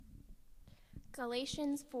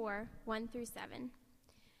Galatians 4, 1 through 7.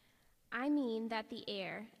 I mean that the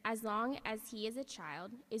heir, as long as he is a child,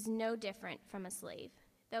 is no different from a slave,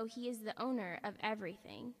 though he is the owner of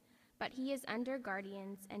everything, but he is under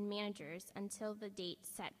guardians and managers until the date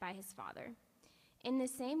set by his father. In the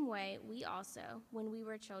same way, we also, when we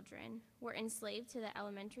were children, were enslaved to the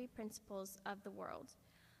elementary principles of the world.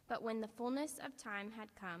 But when the fullness of time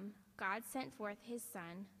had come, God sent forth his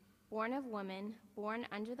Son, born of woman, born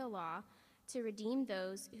under the law, to redeem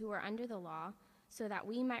those who were under the law, so that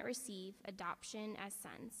we might receive adoption as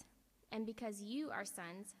sons. And because you are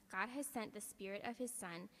sons, God has sent the Spirit of his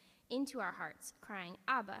Son into our hearts, crying,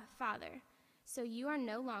 Abba, Father. So you are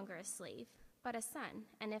no longer a slave, but a son,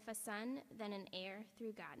 and if a son, then an heir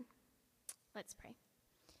through God. Let's pray.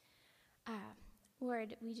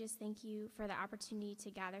 Lord, we just thank you for the opportunity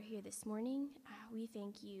to gather here this morning. We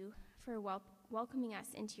thank you for welcoming us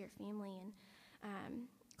into your family and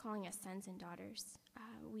calling us sons and daughters.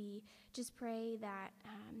 We just pray that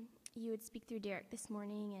you would speak through Derek this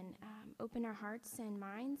morning and open our hearts and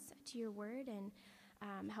minds to your word and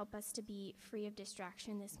help us to be free of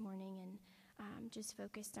distraction this morning and just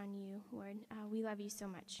focused on you, Lord. We love you so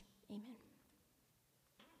much. Amen.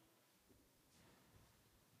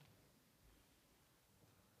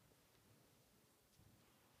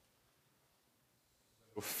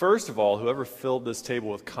 First of all, whoever filled this table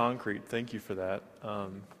with concrete, thank you for that.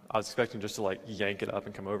 I was expecting just to yank it up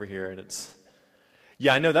and come over here, and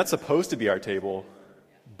I know that's supposed to be our table,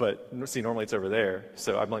 but see, normally it's over there,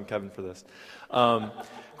 so I blame Kevin for this.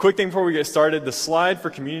 Quick thing before we get started, the slide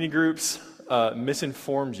for community groups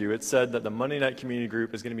misinformed you. It said that the Monday night community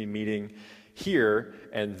group is going to be meeting here,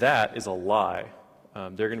 and that is a lie.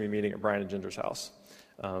 They're going to be meeting at Brian and Ginger's house.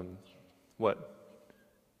 What?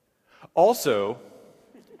 Also,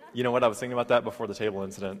 you know what? I was thinking about that before the table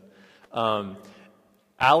incident.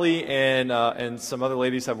 Allie and some other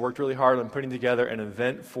ladies have worked really hard on putting together an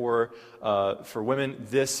event for women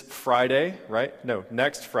this Friday, right? No,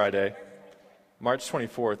 next Friday, March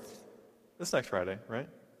 24th. This next Friday, right?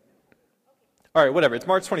 All right, whatever. It's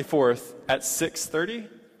March 24th at 6:30.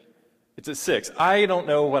 It's at 6. I don't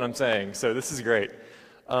know what I'm saying, so this is great.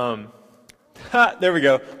 There we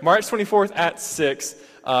go. March 24th at 6.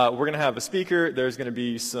 We're going to have a speaker. There's going to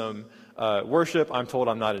be some worship. I'm told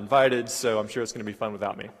I'm not invited, so I'm sure it's going to be fun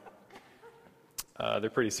without me. They're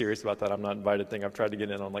pretty serious about that I'm not invited thing. I've tried to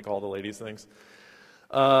get in on all the ladies things.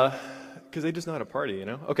 Because they just know how to party, you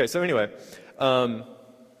know? Okay, so anyway,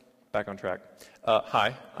 back on track.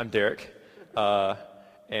 Hi, I'm Derek.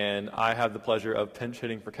 And I have the pleasure of pinch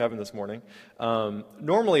hitting for Kevin this morning.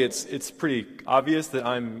 Normally it's pretty obvious that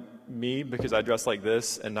I'm me because I dress like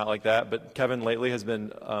this and not like that, but Kevin lately has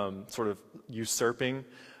been sort of usurping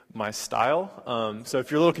my style. So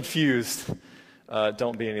if you're a little confused,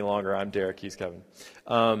 don't be any longer. I'm Derek, he's Kevin.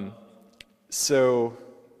 So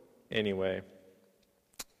anyway,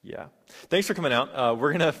 yeah. Thanks for coming out.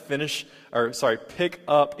 We're going to pick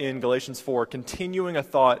up in Galatians 4, continuing a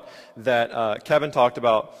thought that Kevin talked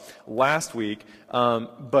about last week.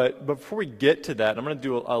 But before we get to that, I'm going to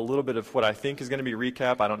do a little bit of what I think is going to be a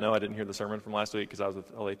recap. I don't know. I didn't hear the sermon from last week because I was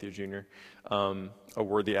with Alethea Jr., a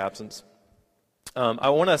worthy absence. I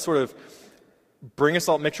want to sort of bring us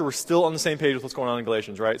all, make sure we're still on the same page with what's going on in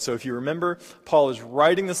Galatians, right? So if you remember, Paul is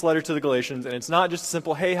writing this letter to the Galatians, and it's not just a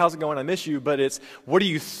simple, hey, how's it going? I miss you, but it's, what are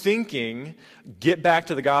you thinking? Get back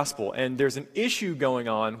to the gospel. And there's an issue going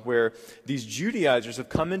on where these Judaizers have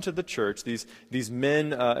come into the church, these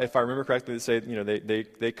men, if I remember correctly, they say,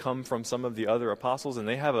 they come from some of the other apostles, and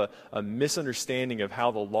they have a misunderstanding of how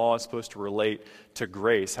the law is supposed to relate to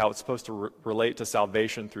grace, how it's supposed to relate to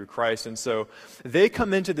salvation through Christ. And so they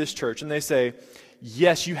come into this church and they say,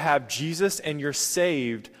 yes, you have Jesus and you're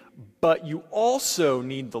saved, but you also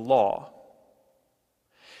need the law.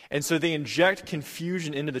 And so they inject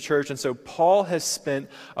confusion into the church. And so Paul has spent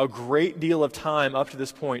a great deal of time up to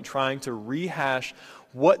this point trying to rehash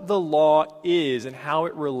what the law is and how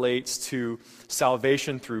it relates to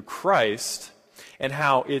salvation through Christ, and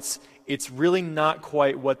how it's really not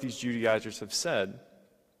quite what these Judaizers have said.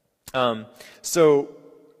 So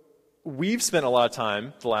we've spent a lot of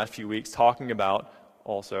time the last few weeks talking about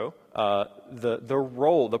also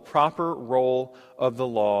the proper role of the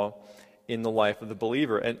law in the life of the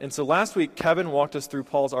believer. And so last week, Kevin walked us through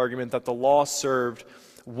Paul's argument that the law served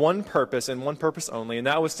one purpose and one purpose only, and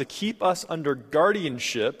that was to keep us under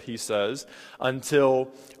guardianship, he says,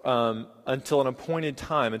 until an appointed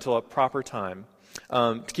time, until a proper time.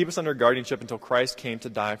 To keep us under guardianship until Christ came to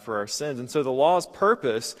die for our sins. And so the law's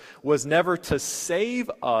purpose was never to save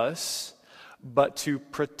us, but to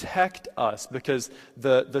protect us, because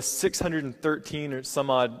the 613 or some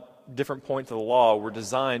odd different points of the law were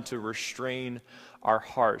designed to restrain our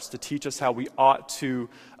hearts, to teach us how we ought to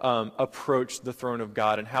approach the throne of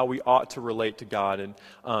God and how we ought to relate to God.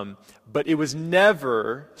 But it was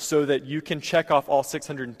never so that you can check off all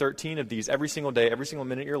 613 of these every single day, every single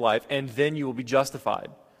minute of your life, and then you will be justified.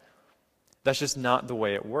 That's just not the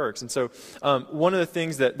way it works. And so one of the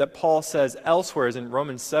things that Paul says elsewhere is in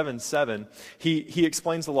Romans 7:7, he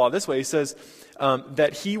explains the law this way. He says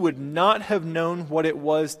that he would not have known what it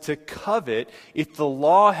was to covet if the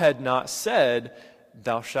law had not said,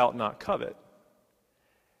 thou shalt not covet.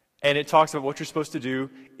 And it talks about what you're supposed to do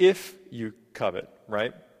if you covet,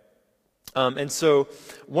 right? And so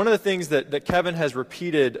one of the things that Kevin has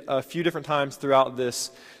repeated a few different times throughout this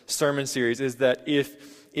sermon series is that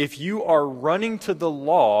if you are running to the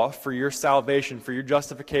law for your salvation, for your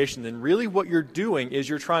justification, then really what you're doing is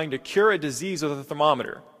you're trying to cure a disease with a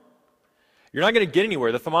thermometer. You're not going to get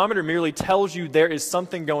anywhere. The thermometer merely tells you there is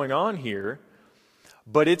something going on here,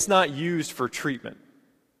 but it's not used for treatment,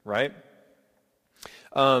 right?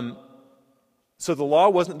 So the law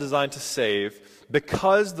wasn't designed to save.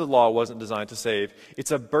 Because the law wasn't designed to save,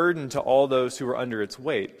 it's a burden to all those who are under its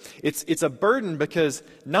weight. It's a burden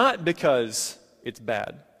not because it's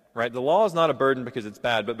bad, right? The law is not a burden because it's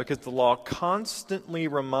bad, but because the law constantly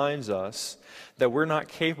reminds us that we're not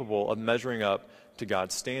capable of measuring up to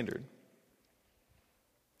God's standard.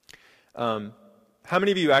 How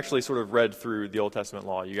many of you actually sort of read through the Old Testament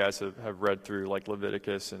law? You guys have read through like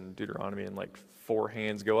Leviticus and Deuteronomy, and like 4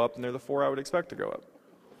 hands go up, and they're the 4 I would expect to go up.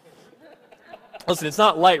 Listen, it's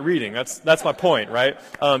not light reading. That's my point, right?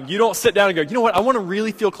 You don't sit down and go, you know what, I want to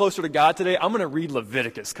really feel closer to God today. I'm going to read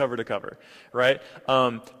Leviticus cover to cover, right?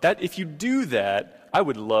 That if you do that, I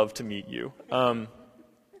would love to meet you.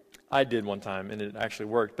 I did one time, and it actually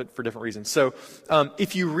worked, but for different reasons. So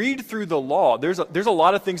if you read through the law, there's a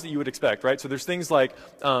lot of things that you would expect, right? So there's things like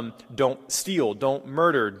don't steal, don't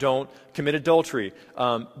murder, don't commit adultery.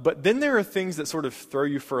 But then there are things that sort of throw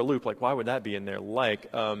you for a loop, like why would that be in there? Like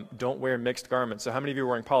don't wear mixed garments. So how many of you are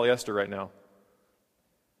wearing polyester right now?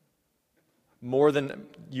 More than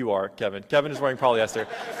you are, Kevin. Kevin is wearing polyester.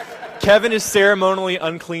 Kevin is ceremonially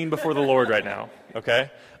unclean before the Lord right now, okay?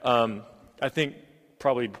 I think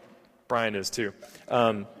probably Brian is too.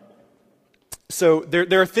 So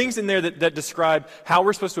there are things in there that describe how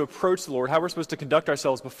we're supposed to approach the Lord, how we're supposed to conduct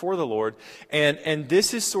ourselves before the Lord. And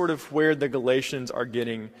this is sort of where the Galatians are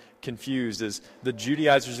getting confused, is the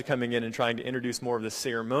Judaizers are coming in and trying to introduce more of the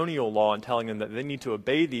ceremonial law and telling them that they need to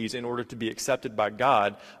obey these in order to be accepted by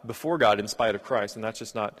God, before God, in spite of Christ. And that's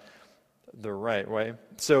just not the right way.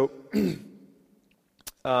 So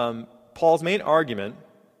Paul's main argument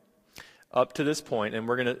up to this point, and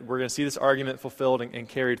we're gonna see this argument fulfilled and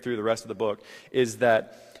carried through the rest of the book, is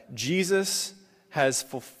that Jesus has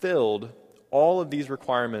fulfilled all of these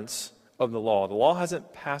requirements of the law. The law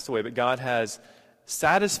hasn't passed away, but God has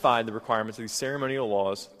satisfied the requirements of these ceremonial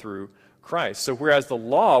laws through Christ. So whereas the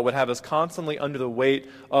law would have us constantly under the weight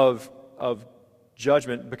of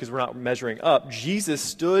judgment because we're not measuring up, Jesus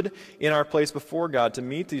stood in our place before God to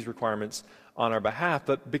meet these requirements on our behalf.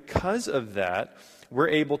 But because of that, we're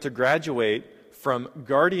able to graduate from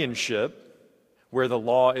guardianship, where the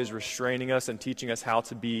law is restraining us and teaching us how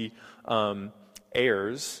to be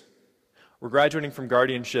heirs. We're graduating from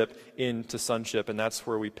guardianship into sonship, and that's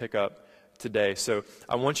where we pick up today. So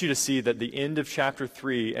I want you to see that the end of chapter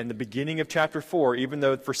 3 and the beginning of chapter 4, even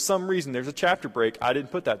though for some reason there's a chapter break, I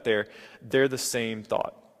didn't put that there, they're the same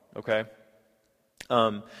thought, okay?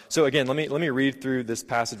 So again, let me read through this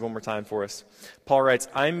passage one more time for us. Paul writes,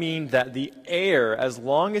 I mean that the heir, as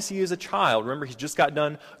long as he is a child, remember he's just got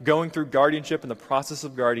done going through guardianship and the process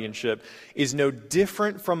of guardianship, is no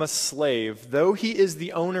different from a slave, though he is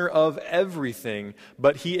the owner of everything,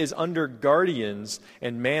 but he is under guardians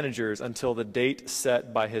and managers until the date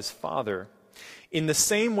set by his father. In the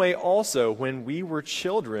same way also, when we were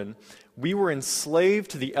children, we were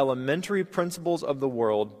enslaved to the elementary principles of the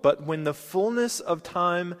world, but when the fullness of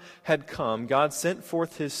time had come, God sent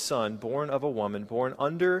forth his Son, born of a woman, born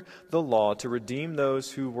under the law, to redeem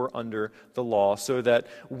those who were under the law, so that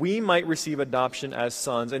we might receive adoption as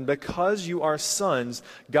sons. And because you are sons,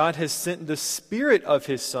 God has sent the Spirit of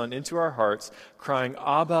his Son into our hearts, crying,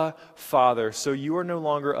 Abba, Father. So you are no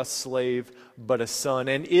longer a slave, but a son.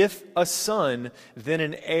 And if a son, then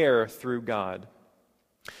an heir through God.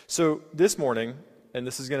 So this morning, and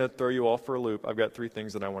this is going to throw you all for a loop, I've got 3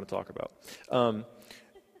 things that I want to talk about.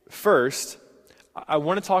 First, I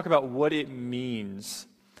want to talk about what it means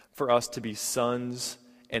for us to be sons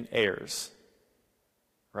and heirs,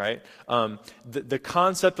 right? The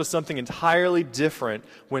concept was something entirely different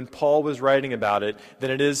when Paul was writing about it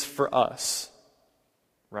than it is for us.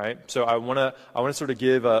 right? So I want to sort of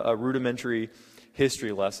give a rudimentary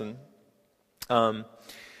history lesson.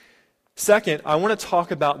 Second, I want to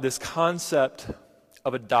talk about this concept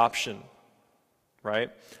of adoption, right?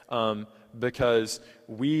 Because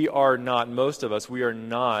most of us are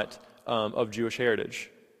not of Jewish heritage.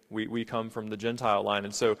 We come from the Gentile line,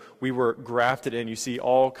 and so we were grafted in. You see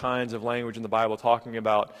all kinds of language in the Bible talking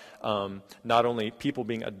about not only people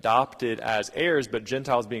being adopted as heirs, but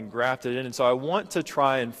Gentiles being grafted in. And so I want to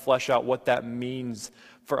try and flesh out what that means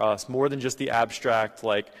for us, more than just the abstract,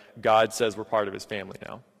 like God says we're part of his family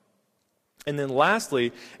now. And then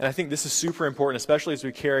lastly, and I think this is super important, especially as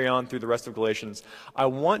we carry on through the rest of Galatians, I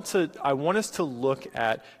want us to look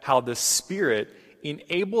at how the Spirit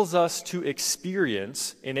enables us to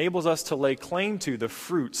lay claim to the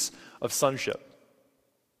fruits of sonship,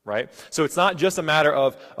 right? So it's not just a matter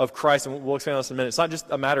of Christ, and we'll expand on this in a minute. It's not just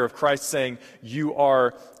a matter of Christ saying you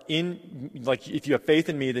are if you have faith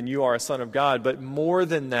in me, then you are a son of God. But more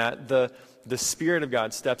than that, the Spirit of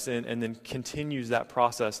God steps in and then continues that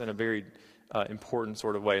process in a very important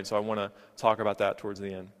sort of way. And so I want to talk about that towards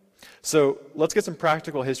the end. So let's get some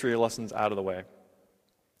practical history lessons out of the way.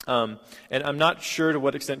 And I'm not sure to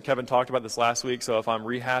what extent Kevin talked about this last week, so if I'm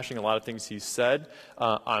rehashing a lot of things he said,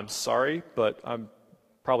 I'm sorry, but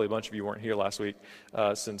probably a bunch of you weren't here last week,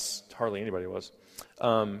 since hardly anybody was.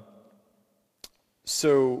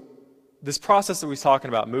 So this process that he's talking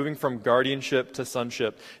about, moving from guardianship to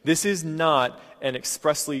sonship, this is not an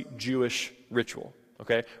expressly Jewish ritual.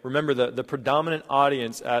 Okay? Remember, the predominant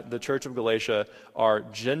audience at the Church of Galatia are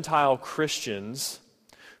Gentile Christians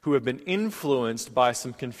who have been influenced by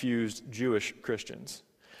some confused Jewish Christians.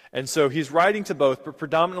 And so he's writing to both, but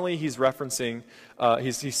predominantly he's referencing,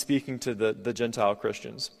 he's speaking to the Gentile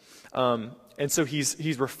Christians. And so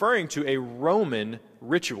he's referring to a Roman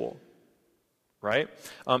ritual, right?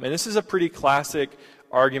 And this is a pretty classic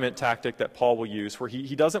argument tactic that Paul will use, where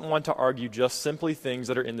he doesn't want to argue just simply things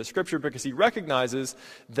that are in the Scripture, because he recognizes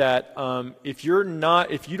that if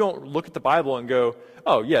you don't look at the Bible and go,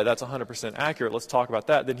 oh yeah, that's 100% accurate, let's talk about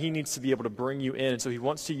that, then he needs to be able to bring you in. And so he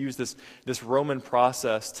wants to use this Roman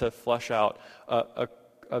process to flesh out a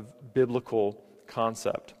biblical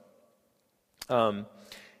concept. So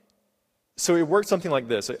it works something like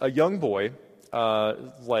this. A young boy, I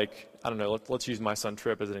don't know, let's use my son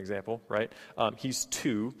Tripp as an example, right? He's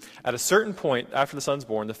 2. At a certain point, after the son's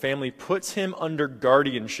born, the family puts him under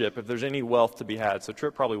guardianship if there's any wealth to be had. So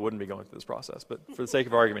Tripp probably wouldn't be going through this process, but for the sake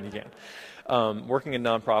of argument, he can. Working in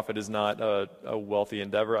nonprofit is not a wealthy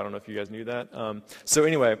endeavor. I don't know if you guys knew that. So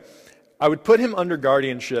anyway, I would put him under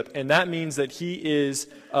guardianship, and that means that he is,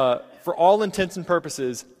 for all intents and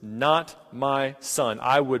purposes, not my son.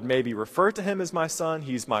 I would maybe refer to him as my son.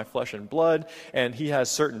 He's my flesh and blood, and he has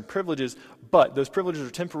certain privileges, but those privileges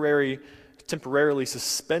are temporarily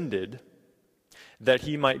suspended, that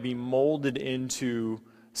he might be molded into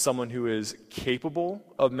someone who is capable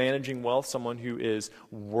of managing wealth, someone who is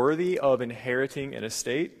worthy of inheriting an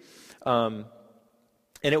estate. And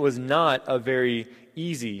it was not a very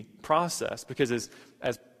easy process, because as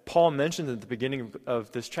Paul mentioned at the beginning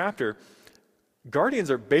of this chapter,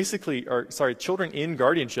 children in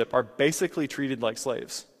guardianship are basically treated like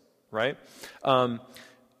slaves, right?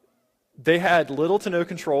 They had little to no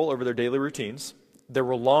control over their daily routines. There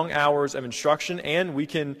were long hours of instruction, and we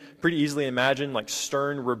can pretty easily imagine like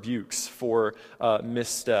stern rebukes for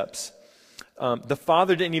missteps. The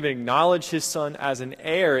father didn't even acknowledge his son as an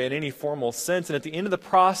heir in any formal sense, and at the end of the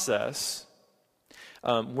process,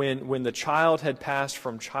 when the child had passed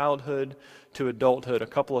from childhood to adulthood, a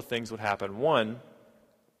couple of things would happen. One,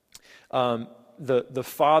 the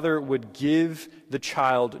father would give the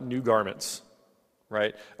child new garments,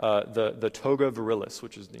 right? The toga virilis,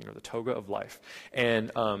 which is the toga of life,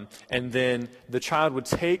 and then the child would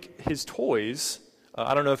take his toys.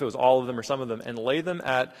 I don't know if it was all of them or some of them, and lay them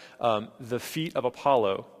at the feet of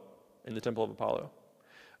Apollo in the temple of Apollo.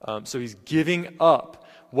 So he's giving up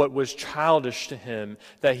what was childish to him,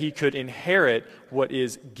 that he could inherit what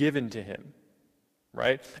is given to him,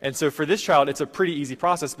 right? And so for this child, it's a pretty easy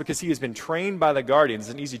process, because he has been trained by the guardians.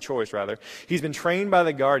 It's an easy choice, rather. He's been trained by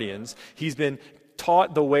the guardians. He's been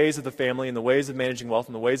taught the ways of the family and the ways of managing wealth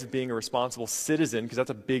and the ways of being a responsible citizen, because that's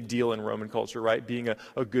a big deal in Roman culture, right? Being a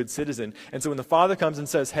good citizen. And so when the father comes and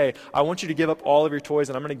says, hey, I want you to give up all of your toys,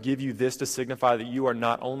 and I'm going to give you this to signify that you are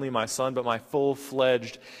not only my son, but my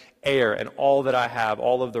full-fledged heir, and all that I have,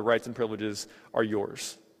 all of the rights and privileges are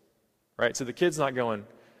yours, right? So the kid's not going,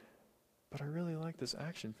 but I really like this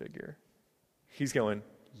action figure. He's going,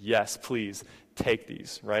 yes, please, take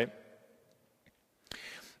these, right?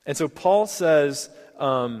 And so Paul says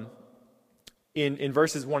in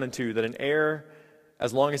verses 1 and 2 that an heir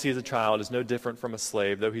as long as he is a child, is no different from a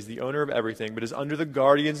slave, though he's the owner of everything, but is under the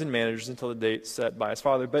guardians and managers until the date set by his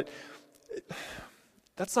father. But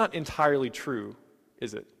that's not entirely true,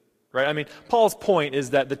 is it? Right? I mean, Paul's point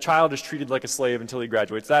is that the child is treated like a slave until he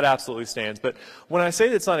graduates. That absolutely stands. But when I say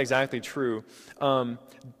that's not exactly true,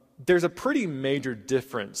 there's a pretty major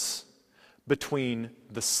difference between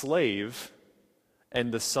the slave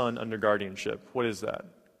and the son under guardianship. What is that?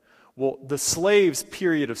 Well, the slave's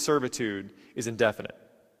period of servitude is indefinite,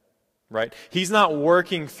 right? He's not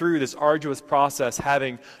working through this arduous process,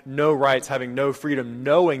 having no rights, having no freedom,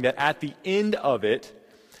 knowing that at the end of it,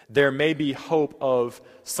 there may be hope of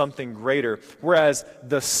something greater. Whereas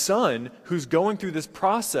the son who's going through this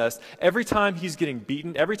process, every time he's getting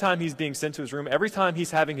beaten, every time he's being sent to his room, every time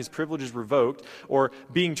he's having his privileges revoked or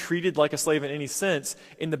being treated like a slave in any sense,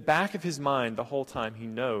 in the back of his mind the whole time he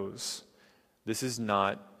knows this is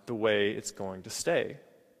not the way it's going to stay.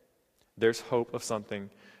 There's hope of something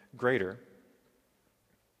greater.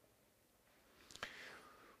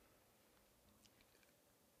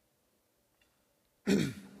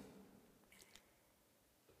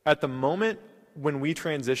 At the moment when we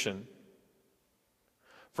transition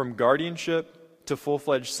from guardianship to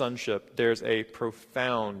full-fledged sonship, there's a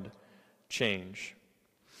profound change.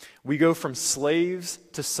 We go from slaves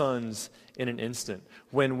to sons in an instant.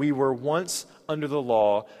 When we were once under the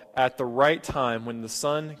law, at the right time, when the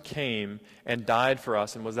Son came and died for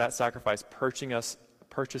us and was that sacrifice purchasing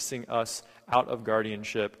us out of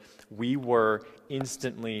guardianship, we were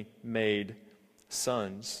instantly made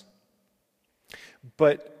sons.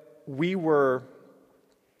 But we were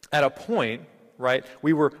at a point, right,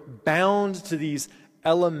 we were bound to these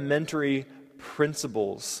elementary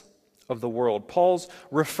principles of the world. Paul's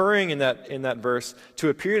referring in that verse to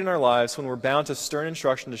a period in our lives when we're bound to stern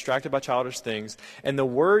instruction, distracted by childish things, and the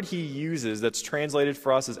word he uses that's translated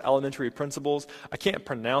for us as elementary principles, I can't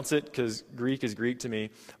pronounce it because Greek is Greek to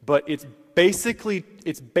me, but it's basically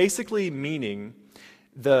meaning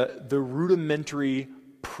the rudimentary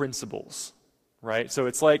principles. Right? So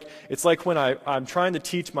it's like when I'm trying to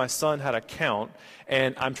teach my son how to count,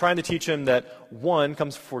 and I'm trying to teach him that 1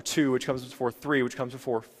 comes before 2, which comes before 3, which comes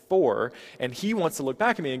before 4, and he wants to look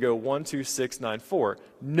back at me and go 1, 2, 6, 9, 4.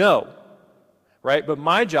 No. Right? But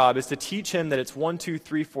my job is to teach him that it's 1, 2,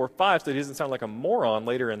 3, 4, 5 so that he doesn't sound like a moron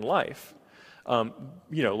later in life.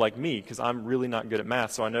 Like me, because I'm really not good at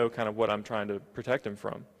math, so I know kind of what I'm trying to protect him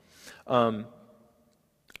from.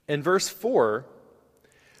 In verse 4,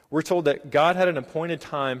 we're told that God had an appointed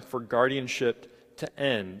time for guardianship to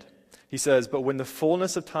end. He says, "But when the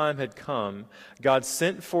fullness of time had come, God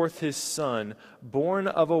sent forth his Son, born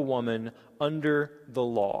of a woman under the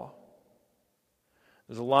law."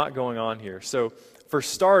 There's a lot going on here. So, for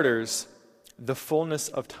starters, the fullness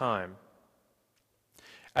of time.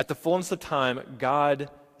 At the fullness of time, God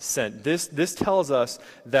sent. This tells us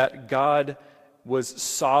that God was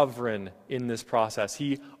sovereign in this process.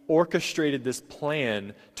 He orchestrated this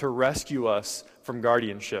plan to rescue us from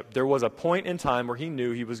guardianship. There was a point in time where he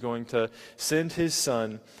knew he was going to send his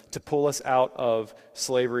Son to pull us out of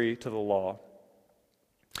slavery to the law.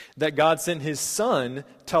 That God sent his Son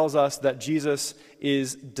tells us that Jesus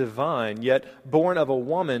is divine, yet born of a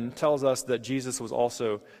woman tells us that Jesus was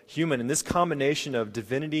also human. And this combination of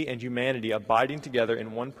divinity and humanity abiding together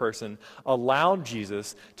in one person allowed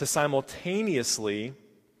Jesus to simultaneously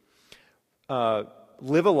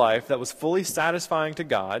live a life that was fully satisfying to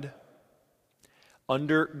God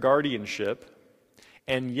under guardianship,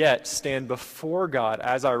 and yet stand before God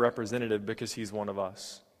as our representative because he's one of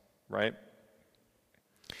us, right?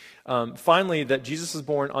 Finally, that Jesus was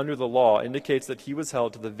born under the law indicates that he was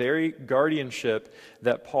held to the very guardianship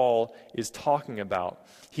that Paul is talking about.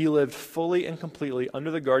 He lived fully and completely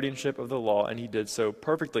under the guardianship of the law, and he did so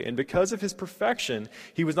perfectly. And because of his perfection,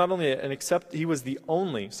 he was not only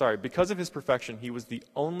because of his perfection, he was the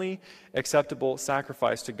only acceptable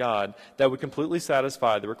sacrifice to God that would completely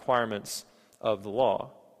satisfy the requirements of the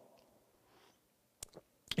law.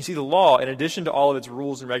 You see, the law, in addition to all of its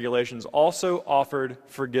rules and regulations, also offered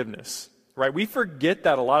forgiveness, right? We forget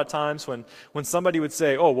that a lot of times when somebody would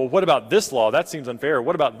say, oh, well, what about this law? That seems unfair.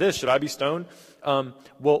 What about this? Should I be stoned?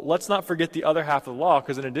 Well, let's not forget the other half of the law,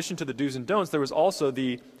 because in addition to the do's and don'ts, there was also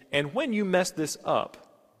and when you mess this up,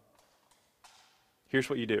 here's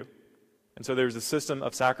what you do. And so there's a system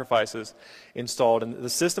of sacrifices installed. And the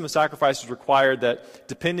system of sacrifices required that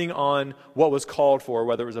depending on what was called for,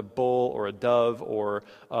 whether it was a bull or a dove or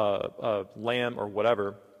a lamb or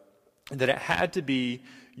whatever, that it had to be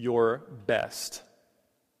your best,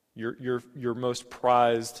 your most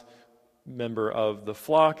prized member of the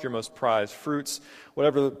flock, your most prized fruits,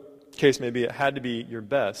 whatever the case may be, it had to be your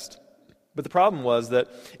best. But the problem was that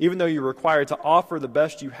even though you were required to offer the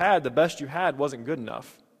best you had wasn't good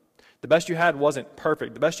enough. The best you had wasn't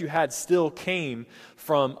perfect. The best you had still came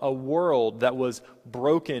from a world that was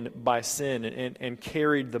broken by sin and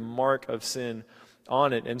carried the mark of sin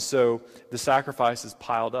on it. And so the sacrifices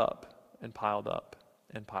piled up and piled up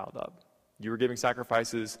and piled up. You were giving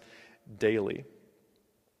sacrifices daily.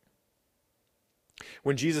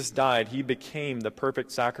 When Jesus died, he became the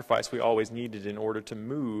perfect sacrifice we always needed in order to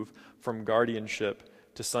move from guardianship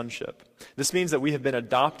to sonship. This means that we have been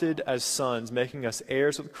adopted as sons, making us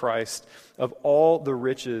heirs with Christ of all the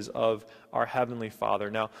riches of our Heavenly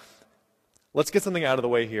Father. Now, let's get something out of the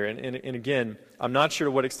way here. And again, I'm not sure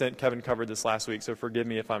to what extent Kevin covered this last week, so forgive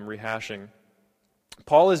me if I'm rehashing.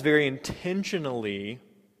 Paul is very intentionally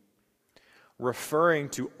referring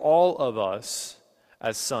to all of us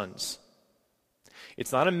as sons.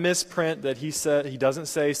 It's not a misprint that he doesn't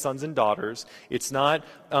say sons and daughters. It's not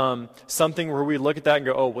something where we look at that and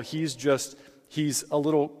go, oh, well, he's a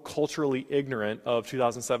little culturally ignorant of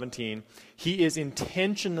 2017. He is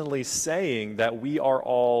intentionally saying that we are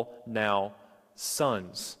all now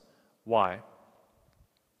sons. Why?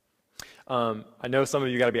 I know some of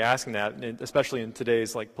you got to be asking that, especially in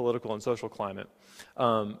today's political and social climate.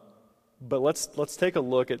 But let's take a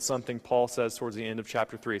look at something Paul says towards the end of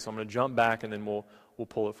chapter 3. So I'm going to jump back and then we'll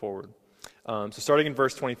pull it forward. So starting in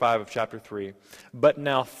verse 25 of chapter 3. But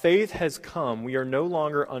now faith has come. We are no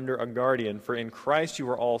longer under a guardian, for in Christ you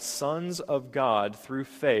are all sons of God through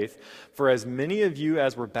faith. For as many of you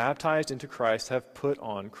as were baptized into Christ have put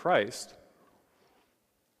on Christ.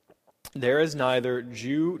 There is neither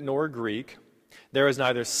Jew nor Greek. There is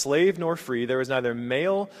neither slave nor free. There is neither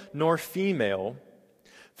male nor female.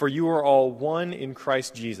 For you are all one in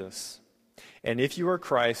Christ Jesus. And if you are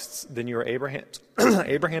Christ's, then you are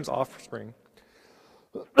Abraham's offspring.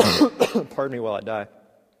 Pardon me while I die.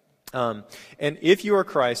 And if you are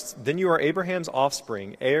Christ's, then you are Abraham's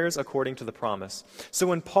offspring, heirs according to the promise. So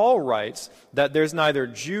when Paul writes that there's neither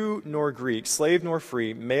Jew nor Greek, slave nor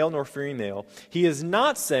free, male nor female, he is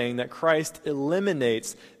not saying that Christ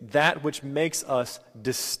eliminates that which makes us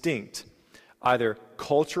distinct, either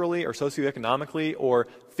culturally or socioeconomically or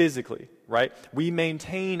physically, right? We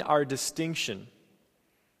maintain our distinction.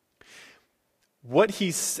 What he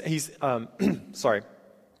is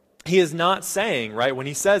not saying, right, when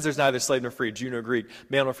he says there's neither slave nor free, Jew nor Greek,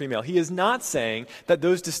 male nor female, he is not saying that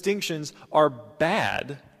those distinctions are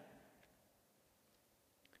bad.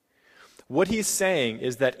 What he's saying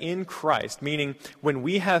is that in Christ, meaning when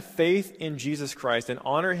we have faith in Jesus Christ and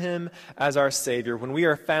honor him as our Savior, when we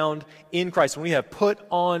are found in Christ, when we have put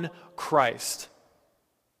on Christ,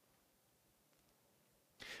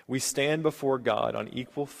 we stand before God on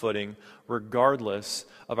equal footing regardless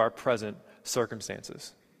of our present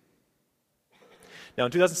circumstances. Now,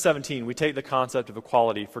 in 2017, we take the concept of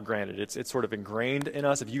equality for granted. It's sort of ingrained in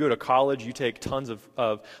us. If you go to college, you take tons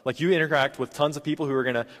of you interact with tons of people who are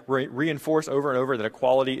going to reinforce over and over that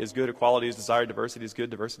equality is good, equality is desired, diversity is good,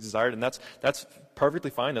 diversity is desired, and that's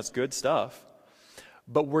perfectly fine. That's good stuff.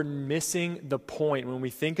 But we're missing the point when we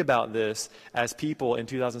think about this as people in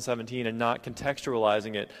 2017 and not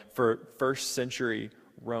contextualizing it for first century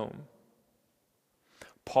Rome.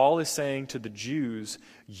 Paul is saying to the Jews,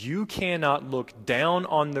 you cannot look down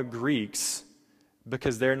on the Greeks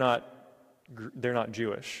because they're not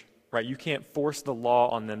Jewish, right? You can't force the law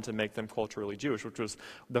on them to make them culturally Jewish, which was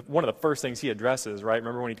one of the first things he addresses, right?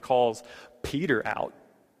 Remember when he calls Peter out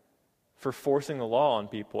for forcing the law on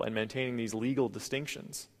people and maintaining these legal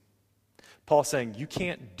distinctions. Paul's saying, you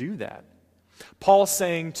can't do that. Paul's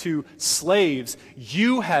saying to slaves,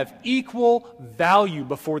 you have equal value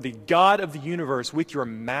before the God of the universe with your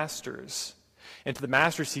masters. And to the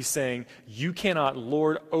masters, he's saying, you cannot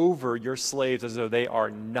lord over your slaves as though they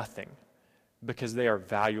are nothing, because they are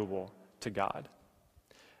valuable to God.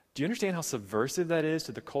 Do you understand how subversive that is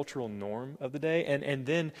to the cultural norm of the day? And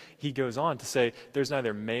then he goes on to say, there's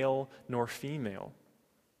neither male nor female.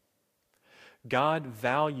 God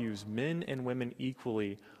values men and women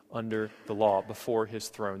equally under the law before his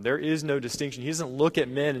throne. There is no distinction. He doesn't look at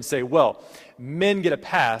men and say, well, men get a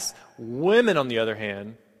pass, women on the other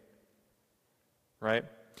hand, right?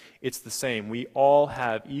 It's the same. We all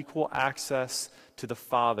have equal access to the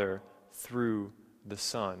Father through the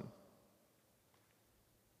Son.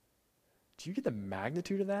 Do you get the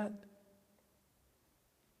magnitude of that?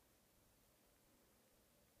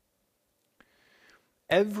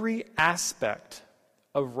 Every aspect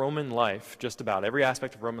of Roman life, just about every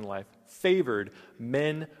aspect of Roman life, favored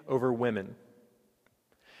men over women,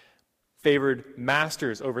 favored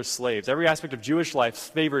masters over slaves. Every aspect of Jewish life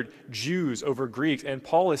favored Jews over Greeks. And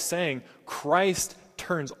Paul is saying Christ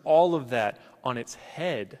turns all of that on its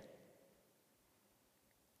head.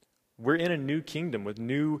 We're in a new kingdom with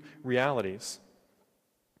new realities.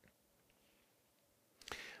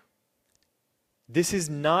 This is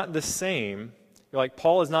not the same, like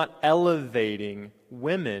Paul is not elevating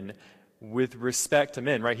women with respect to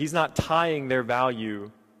men, right? He's not tying their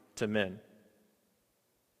value to men.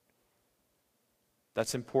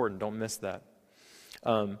 That's important. Don't miss that.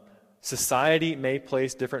 Society may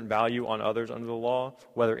place different value on others under the law,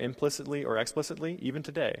 whether implicitly or explicitly, even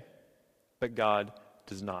today, but God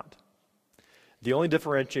does not. The only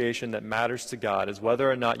differentiation that matters to God is whether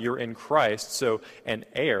or not you're in Christ, so an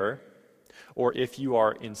heir, or if you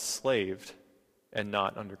are enslaved and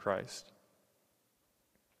not under Christ.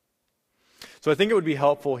 So I think it would be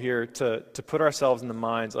helpful here to put ourselves in the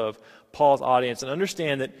minds of Paul's audience and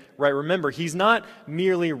understand that, right, remember, he's not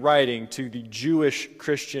merely writing to the Jewish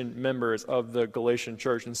Christian members of the Galatian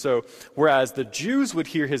church. And so, whereas the Jews would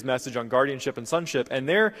hear his message on guardianship and sonship, and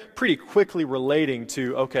they're pretty quickly relating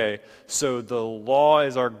to, okay, so the law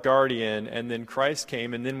is our guardian, and then Christ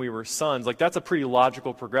came, and then we were sons. Like, that's a pretty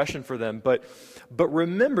logical progression for them. But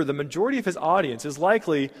remember, the majority of his audience is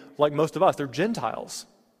likely, like most of us, they're Gentiles.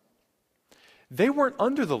 They weren't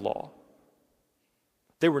under the law.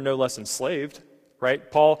 They were no less enslaved,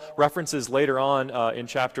 right? Paul references later on in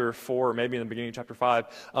chapter 4, or maybe in the beginning of chapter 5,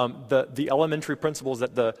 the elementary principles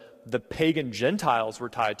that the pagan Gentiles were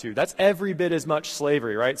tied to. That's every bit as much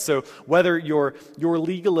slavery, right? So whether your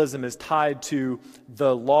legalism is tied to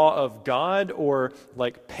the law of God or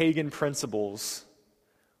like pagan principles,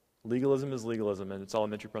 legalism is legalism, and it's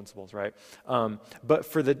elementary principles, right? But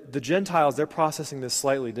for the Gentiles, they're processing this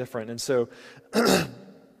slightly different. And so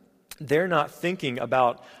they're not thinking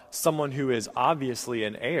about someone who is obviously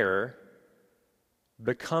an heir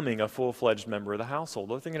becoming a full-fledged member of the household.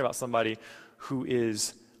 They're thinking about somebody who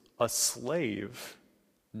is a slave,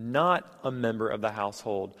 not a member of the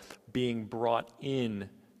household, being brought in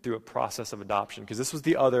through a process of adoption. Because this was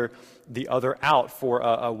the other out for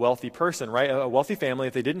a wealthy person, right? A wealthy family,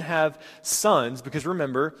 if they didn't have sons, because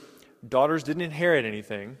remember, daughters didn't inherit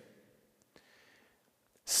anything.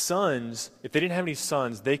 Sons, if they didn't have any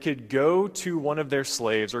sons, they could go to one of their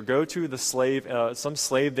slaves or go to the slave, some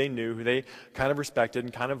slave they knew who they kind of respected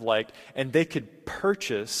and kind of liked, and they could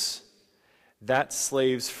purchase that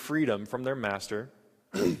slave's freedom from their master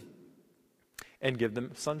and give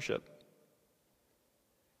them sonship.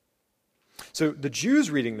 So the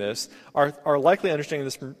Jews reading this are likely understanding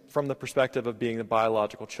this from the perspective of being the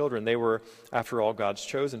biological children. They were, after all, God's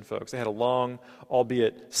chosen folks. They had a long,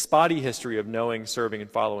 albeit spotty history of knowing, serving,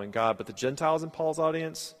 and following God. But the Gentiles in Paul's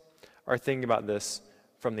audience are thinking about this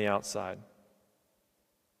from the outside.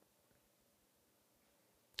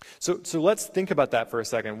 So let's think about that for a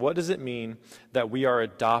second. What does it mean that we are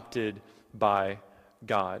adopted by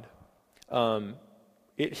God?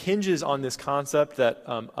 It hinges on this concept that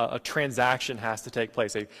a transaction has to take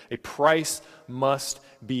place. A price must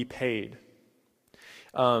be paid.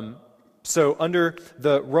 So under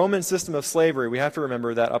the Roman system of slavery, we have to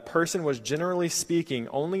remember that a person was generally speaking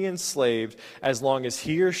only enslaved as long as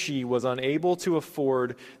he or she was unable to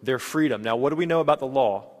afford their freedom. Now, what do we know about the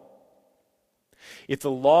law? If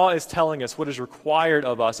the law is telling us what is required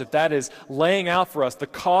of us, if that is laying out for us the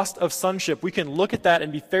cost of sonship, we can look at that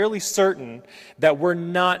and be fairly certain that we're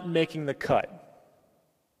not making the cut.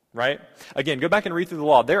 Right? Again, go back and read through the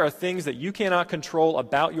law. There are things that you cannot control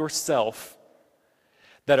about yourself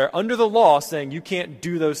that are under the law saying you can't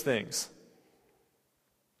do those things.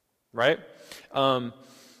 Right? I'm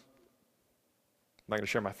not going to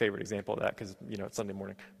share my favorite example of that because, it's Sunday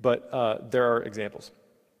morning. But there are examples.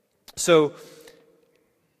 So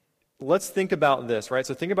let's think about this, right?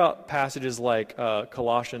 So think about passages like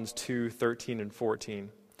Colossians 2:13 and 14,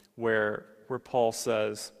 where Paul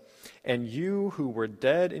says, "And you who were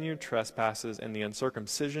dead in your trespasses and the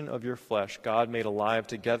uncircumcision of your flesh, God made alive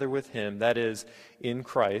together with him," that is, in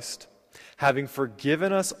Christ, "having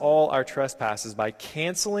forgiven us all our trespasses by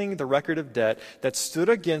canceling the record of debt that stood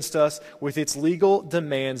against us with its legal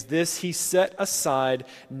demands. This he set aside,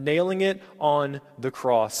 nailing it on the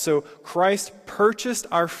cross." So Christ purchased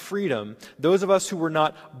our freedom, those of us who were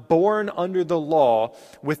not born under the law,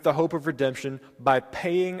 with the hope of redemption by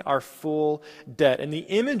paying our full debt. And the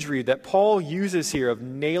imagery that Paul uses here of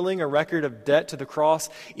nailing a record of debt to the cross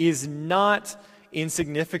is not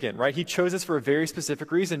insignificant, right? He chose this for a very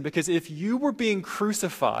specific reason, because if you were being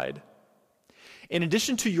crucified, in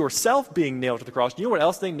addition to yourself being nailed to the cross, you know what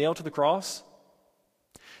else they nailed to the cross?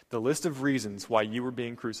 The list of reasons why you were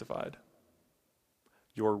being crucified.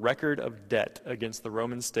 Your record of debt against the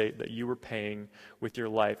Roman state that you were paying with your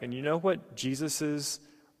life. And you know what Jesus'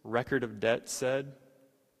 record of debt said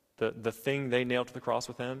the thing they nailed to the cross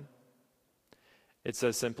with him? It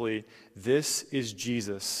says simply, "This is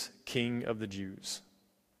Jesus, King of the Jews."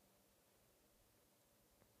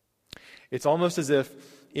 It's almost as if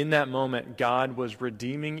in that moment God was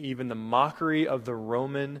redeeming even the mockery of the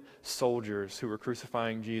Roman soldiers who were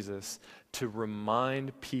crucifying Jesus to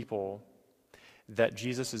remind people that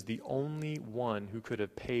Jesus is the only one who could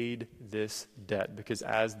have paid this debt, because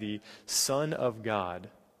as the Son of God,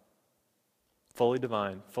 fully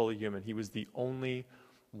divine, fully human, he was the only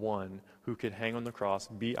one who could hang on the cross,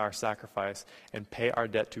 be our sacrifice, and pay our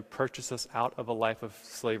debt to purchase us out of a life of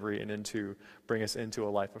slavery and bring us into a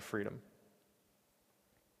life of freedom.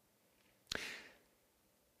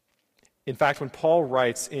 In fact, when Paul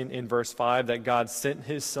writes in verse 5 that God sent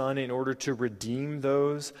his Son in order to redeem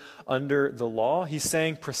those under the law, he's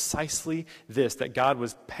saying precisely this, that God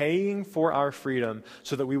was paying for our freedom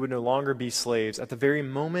so that we would no longer be slaves at the very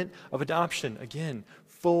moment of adoption. Again,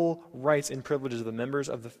 full rights and privileges of the members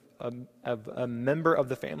of a member of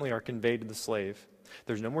the family are conveyed to the slave.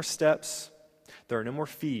 There's no more steps. There are no more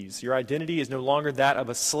fees. Your identity is no longer that of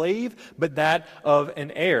a slave, but that of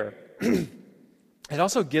an heir. It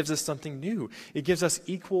also gives us something new. It gives us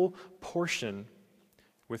equal portion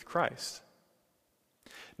with Christ.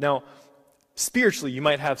 Now, spiritually, you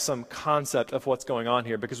might have some concept of what's going on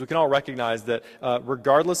here, because we can all recognize that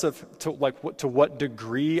regardless of to what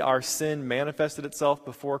degree our sin manifested itself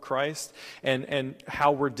before Christ and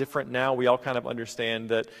how we're different now, we all kind of understand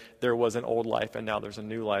that there was an old life and now there's a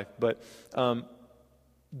new life. But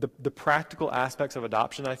the practical aspects of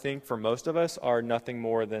adoption, I think, for most of us are nothing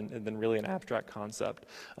more than really an abstract concept.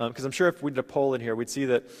 Because I'm sure if we did a poll in here, we'd see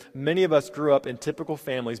that many of us grew up in typical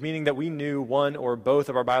families, meaning that we knew one or both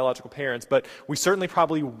of our biological parents, but we certainly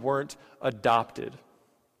probably weren't adopted.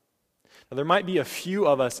 Now, there might be a few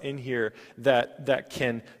of us in here that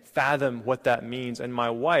can fathom what that means, and my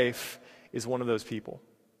wife is one of those people.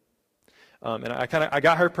 And I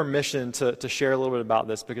got her permission to share a little bit about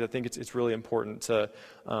this, because I think it's really important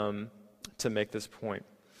to make this point.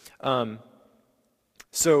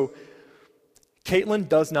 So Caitlin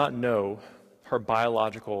does not know her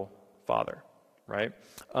biological father, right?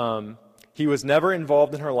 He was never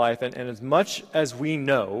involved in her life, and as much as we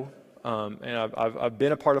know, and I've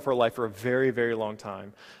been a part of her life for a very, very long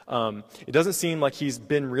time, it doesn't seem like he's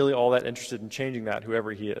been really all that interested in changing that,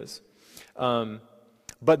 whoever he is.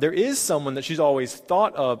 But there is someone that she's always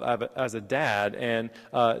thought of as a dad, and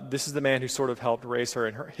this is the man who sort of helped raise her,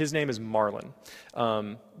 and his name is Marlin,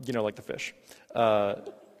 like the fish.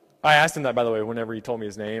 I asked him that, by the way, whenever he told me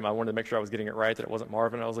his name. I wanted to make sure I was getting it right, that it wasn't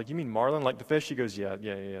Marvin. I was like, "You mean Marlin, like the fish?" He goes, yeah,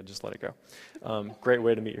 just let it go. Great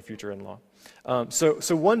way to meet your future in-law.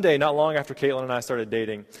 So one day, not long after Caitlin and I started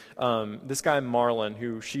dating, this guy Marlin,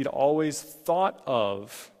 who she'd always thought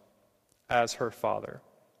of as her father,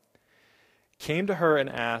 came to her and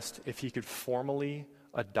asked if he could formally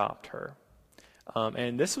adopt her.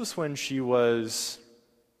 And this was when she was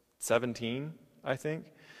 17, I think.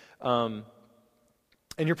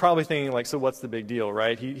 And you're probably thinking, like, so what's the big deal,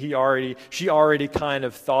 right? She already kind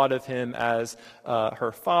of thought of him as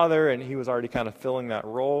her father, and he was already kind of filling that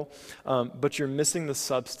role. But you're missing the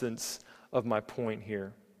substance of my point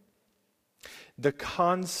here. The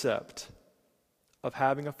concept of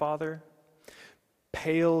having a father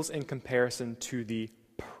pales in comparison to the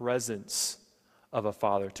presence of a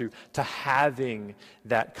father, to having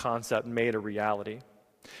that concept made a reality.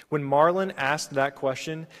 When Marlin asked that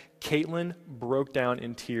question, Caitlin broke down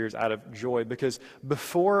in tears out of joy, because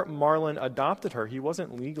before Marlin adopted her, he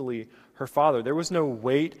wasn't legally her father. There was no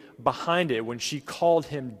weight behind it. When she called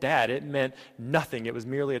him dad, it meant nothing. It was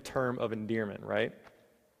merely a term of endearment, right?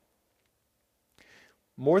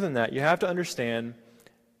 More than that, you have to understand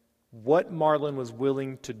what Marlin was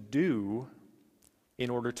willing to do in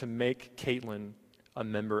order to make Caitlin a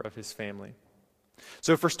member of his family.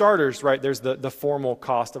 So for starters, right, there's the formal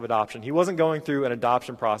cost of adoption. He wasn't going through an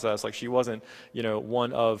adoption process, like she wasn't,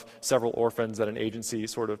 one of several orphans that an agency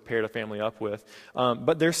sort of paired a family up with.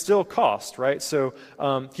 But there's still cost, right? So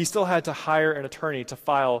he still had to hire an attorney to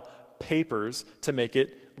file papers to make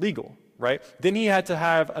it legal, right? Then he had to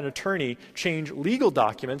have an attorney change legal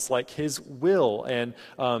documents like his will and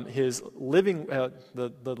his living,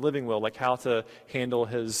 the living will, like how to handle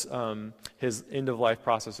his end of life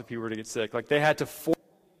process if he were to get sick. Like they had to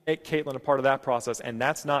make Caitlin a part of that process, and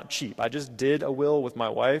that's not cheap. I just did a will with my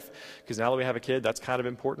wife because now that we have a kid, that's kind of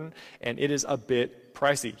important, and it is a bit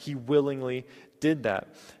pricey. He willingly did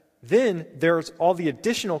that. Then there's all the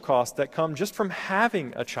additional costs that come just from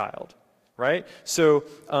having a child. Right? So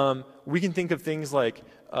we can think of things like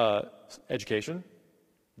education.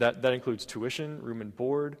 That includes tuition, room and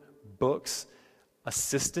board, books,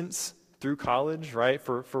 assistance through college, right?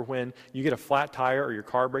 For when you get a flat tire or your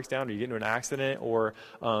car breaks down or you get into an accident or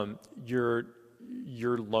you're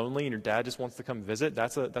lonely and your dad just wants to come visit.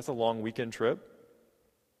 That's a long weekend trip.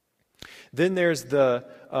 Then there's the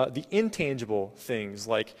intangible things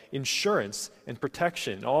like insurance and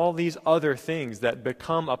protection, all these other things that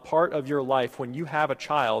become a part of your life when you have a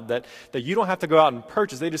child that you don't have to go out and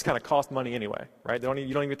purchase. They just kind of cost money anyway, right? You don't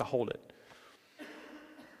even get to hold it.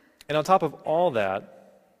 And on top of all that,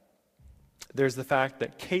 there's the fact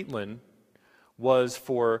that Caitlin was,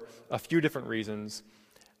 for a few different reasons,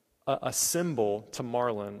 a symbol to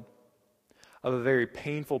Marlon of a very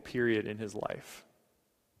painful period in his life.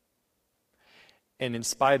 And in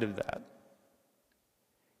spite of that,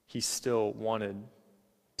 he still wanted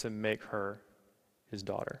to make her his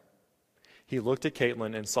daughter. He looked at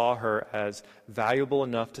Caitlin and saw her as valuable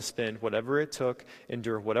enough to spend whatever it took,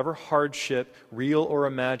 endure whatever hardship, real or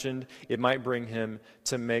imagined, it might bring him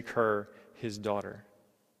to make her his daughter.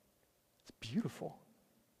 It's beautiful.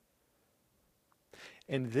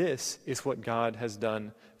 And this is what God has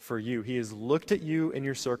done for you. He has looked at you and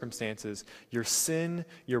your circumstances, your sin,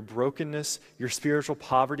 your brokenness, your spiritual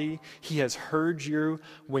poverty. He has heard you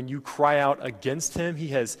when you cry out against him. He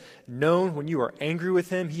has known when you are angry with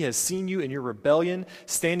him. He has seen you in your rebellion,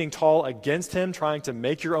 standing tall against him, trying to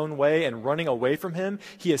make your own way and running away from him.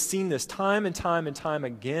 He has seen this time and time and time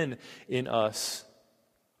again in us.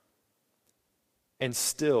 And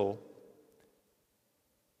still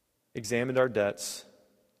examined our debts,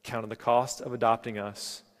 counted the cost of adopting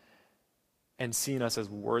us, and seen us as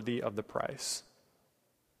worthy of the price.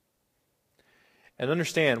 And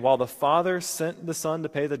understand, while the Father sent the Son to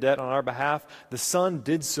pay the debt on our behalf, the Son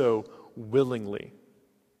did so willingly.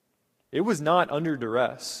 It was not under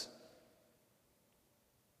duress.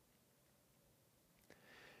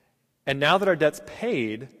 And now that our debt's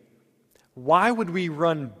paid, why would we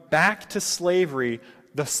run back to slavery,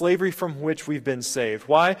 the slavery from which we've been saved?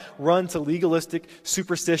 Why run to legalistic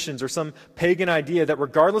superstitions or some pagan idea that,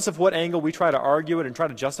 regardless of what angle we try to argue it and try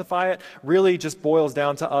to justify it, really just boils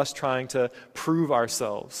down to us trying to prove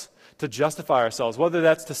ourselves, to justify ourselves? Whether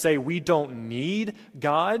that's to say we don't need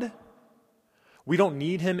God, we don't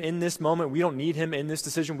need him in this moment, we don't need him in this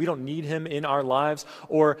decision, we don't need him in our lives,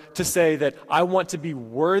 or to say that I want to be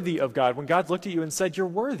worthy of God, when God looked at you and said, you're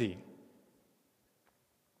worthy.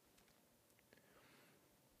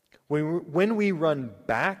 When we run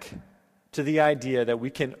back to the idea that we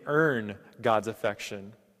can earn God's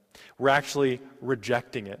affection, we're actually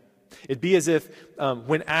rejecting it. It'd be as if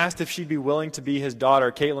when asked if she'd be willing to be his daughter,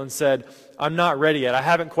 Caitlin said, I'm not ready yet. I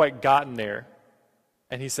haven't quite gotten there.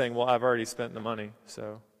 And he's saying, well, I've already spent the money,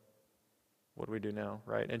 so what do we do now,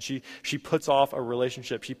 right? And she puts off a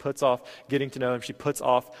relationship. She puts off getting to know him. She puts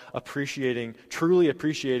off truly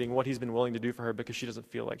appreciating what he's been willing to do for her because she doesn't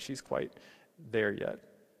feel like she's quite there yet.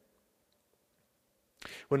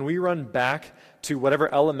 When we run back to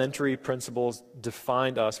whatever elementary principles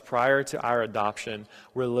defined us prior to our adoption,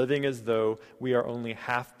 we're living as though we are only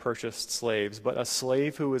half-purchased slaves. But a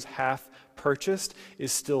slave who is half-purchased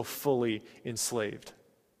is still fully enslaved.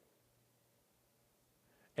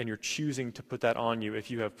 And you're choosing to put that on you if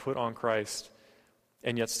you have put on Christ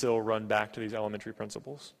and yet still run back to these elementary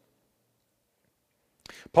principles.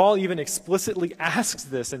 Paul even explicitly asks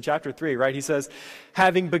this in chapter 3, right? He says,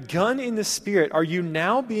 having begun in the Spirit, are you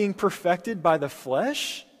now being perfected by the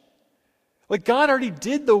flesh? Like, God already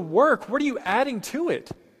did the work. What are you adding to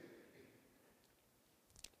it?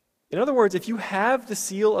 In other words, if you have the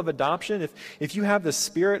seal of adoption, if you have the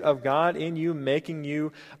Spirit of God in you, making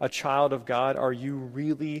you a child of God, are you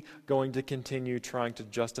really going to continue trying to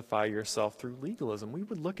justify yourself through legalism? We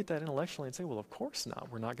would look at that intellectually and say, well, of course not.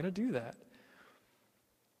 We're not going to do that.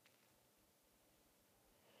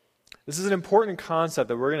 This is an important concept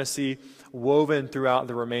that we're going to see woven throughout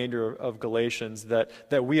the remainder of Galatians,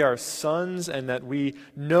 that we are sons and that we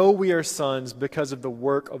know we are sons because of the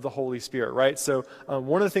work of the Holy Spirit, right? So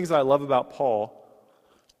one of the things that I love about Paul,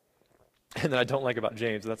 and that I don't like about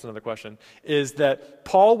James, that's another question, is that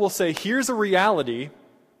Paul will say, here's a reality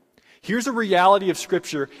of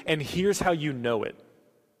Scripture, and here's how you know it,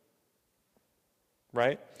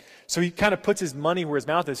 right? So he kind of puts his money where his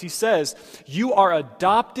mouth is. He says, you are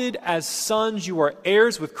adopted as sons, you are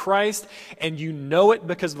heirs with Christ, and you know it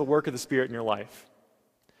because of the work of the Spirit in your life.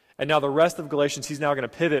 And now the rest of Galatians, he's now going to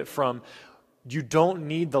pivot from you don't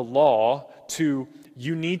need the law to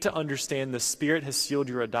you need to understand the Spirit has sealed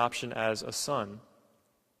your adoption as a son.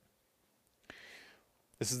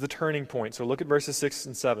 This is the turning point. So look at verses 6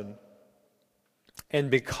 and 7. And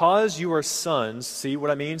because you are sons, see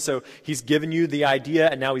what I mean? So he's given you the idea,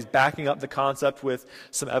 and now he's backing up the concept with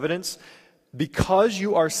some evidence. Because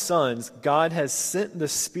you are sons, God has sent the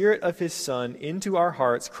Spirit of His Son into our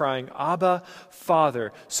hearts, crying, Abba,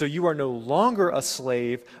 Father. So you are no longer a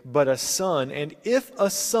slave, but a son. And if a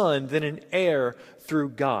son, then an heir through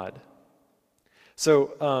God.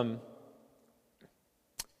 So,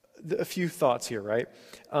 a few thoughts here, right?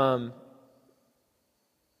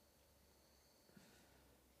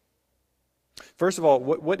 First of all,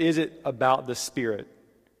 what is it about the Spirit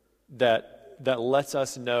that lets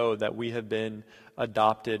us know that we have been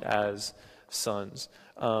adopted as sons?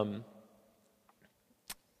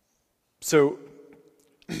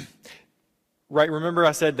 Right, remember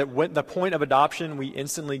I said that when the point of adoption, we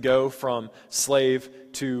instantly go from slave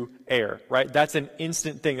to heir, right? That's an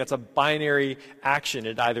instant thing. That's a binary action.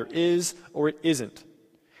 It either is or it isn't.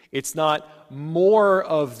 It's not more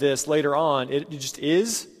of this later on. It just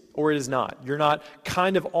is or it is not. You're not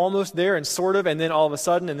kind of almost there and sort of, and then all of a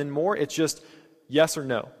sudden, and then more. It's just yes or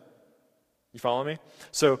no. You follow me?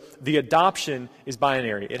 So the adoption is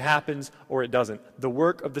binary. It happens or it doesn't. The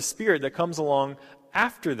work of the Spirit that comes along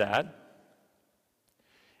after that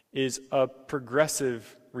is a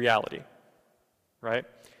progressive reality, right?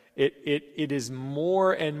 It is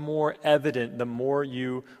more and more evident the more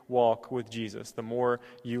you walk with Jesus, the more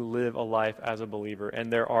you live a life as a believer.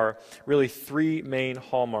 And there are really three main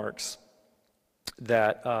hallmarks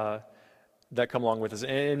that come along with this.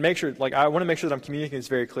 And make sure, I want to make sure that I'm communicating this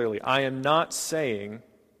very clearly. I am not saying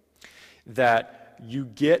that you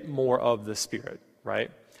get more of the Spirit,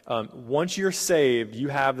 right? Once you're saved, you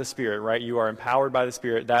have the Spirit, right? You are empowered by the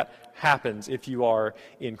Spirit. That happens if you are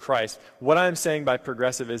in Christ. What I'm saying by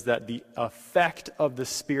progressive is that the effect of the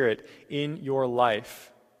Spirit in your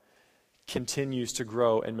life continues to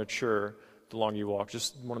grow and mature the longer you walk.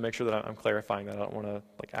 Just want to make sure that I'm clarifying that. I don't want to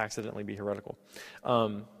accidentally be heretical,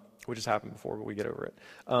 which has happened before, but we get over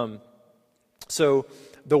it. So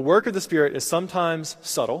the work of the Spirit is sometimes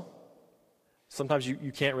subtle. Sometimes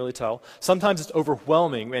you can't really tell. Sometimes it's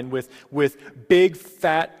overwhelming, and with big,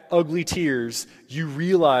 fat, ugly tears, you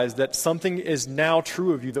realize that something is now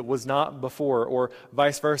true of you that was not before, or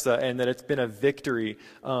vice versa, and that it's been a victory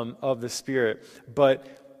of the Spirit. But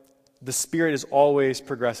the Spirit is always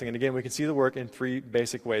progressing. And again, we can see the work in three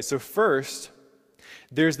basic ways. So first,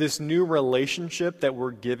 there's this new relationship that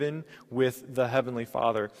we're given with the Heavenly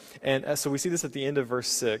Father. And so we see this at the end of verse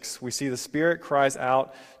 6. We see the Spirit cries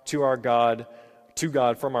out to God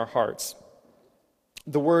from our hearts.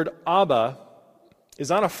 The word Abba is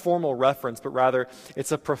not a formal reference, but rather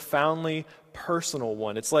it's a profoundly personal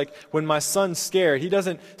one. It's like when my son's scared, he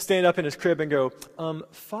doesn't stand up in his crib and go,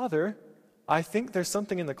 Father, I think there's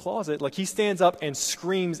something in the closet. He stands up and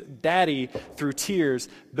screams Daddy through tears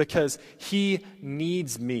because he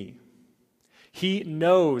needs me. He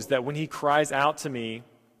knows that when he cries out to me,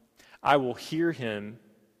 I will hear him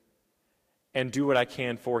and do what I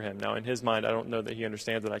can for him. Now, in his mind, I don't know that he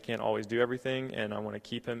understands that I can't always do everything, and I want to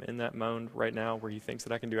keep him in that mode right now where he thinks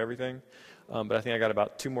that I can do everything. But I think I got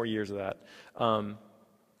about 2 more years of that.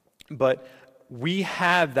 But we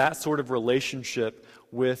have that sort of relationship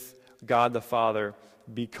with God the Father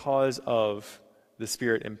because of the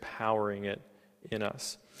Spirit empowering it in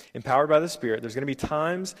us. Empowered by the Spirit, there's going to be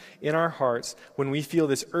times in our hearts when we feel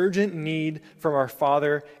this urgent need from our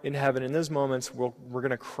Father in heaven. In those moments, we're going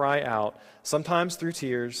to cry out, sometimes through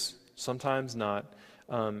tears, sometimes not,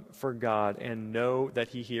 for God, and know that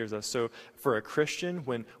He hears us. So for a Christian,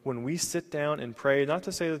 when we sit down and pray, not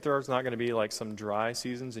to say that there's not going to be some dry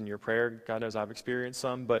seasons in your prayer, God knows I've experienced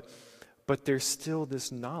some, but there's still this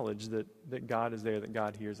knowledge that God is there, that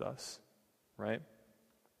God hears us, right?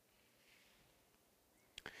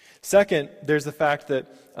 Second, there's the fact that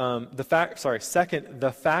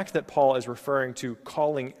the fact that Paul is referring to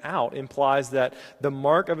calling out implies that the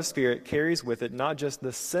mark of a Spirit carries with it not just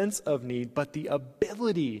the sense of need, but the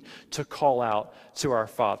ability to call out to our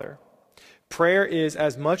Father. Prayer is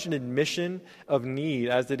as much an admission of need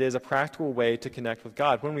as it is a practical way to connect with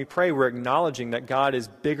God. When we pray, we're acknowledging that God is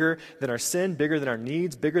bigger than our sin, bigger than our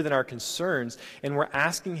needs, bigger than our concerns, and we're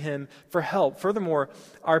asking Him for help. Furthermore,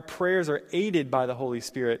 our prayers are aided by the Holy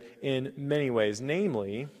Spirit in many ways,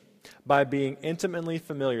 namely by being intimately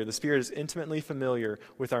familiar. The Spirit is intimately familiar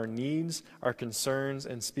with our needs, our concerns,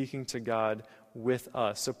 and speaking to God with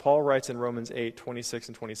us. So Paul writes in Romans 8:26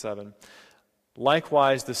 and 27,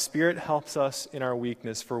 likewise, the Spirit helps us in our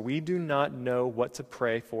weakness, for we do not know what to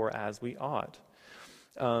pray for as we ought.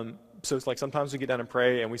 So it's sometimes we get down and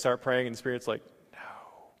pray, and we start praying, and the Spirit's like, no,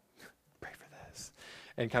 pray for this,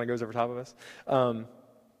 and kind of goes over top of us.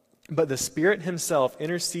 But the Spirit Himself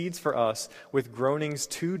intercedes for us with groanings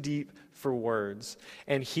too deep for words.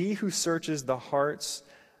 And He who searches the hearts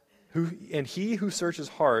And he who searches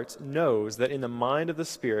hearts knows that in the mind of the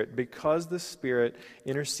Spirit, because the Spirit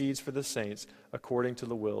intercedes for the saints according to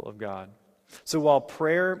the will of God. So while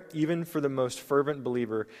prayer, even for the most fervent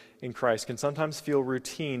believer in Christ, can sometimes feel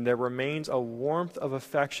routine, there remains a warmth of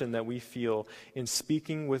affection that we feel in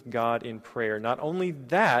speaking with God in prayer. Not only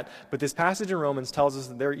that, but this passage in Romans tells us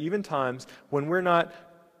that there are even times when we're not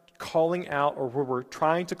calling out, or where we're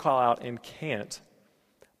trying to call out and can't,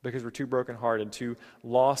 because we're too brokenhearted, too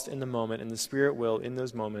lost in the moment, and the Spirit will, in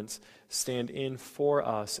those moments, stand in for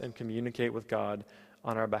us and communicate with God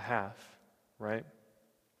on our behalf, right?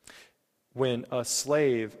 When a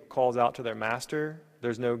slave calls out to their master,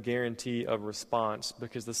 there's no guarantee of response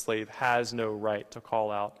because the slave has no right to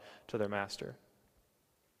call out to their master.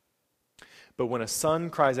 But when a son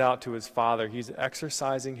cries out to his father, he's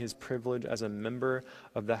exercising his privilege as a member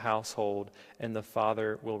of the household, and the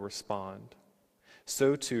father will respond.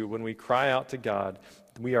 So too, when we cry out to God,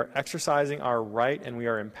 we are exercising our right and we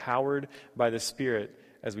are empowered by the Spirit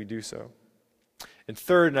as we do so. And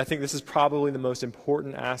third, and I think this is probably the most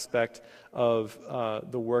important aspect of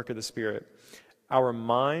the work of the Spirit, our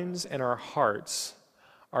minds and our hearts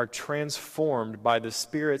are transformed by the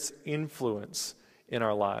Spirit's influence in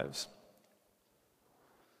our lives.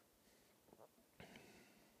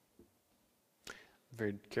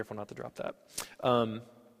 Very careful not to drop that.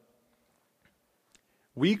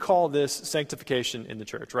 We call this sanctification in the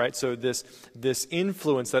church, right? So this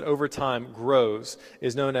influence that over time grows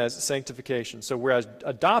is known as sanctification. So whereas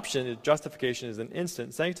adoption, justification is an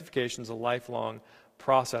instant, sanctification is a lifelong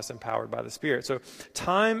process empowered by the Spirit. So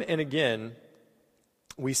time and again,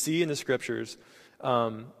 we see in the Scriptures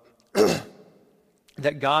that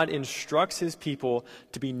God instructs His people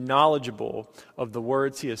to be knowledgeable of the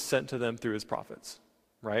words He has sent to them through His prophets,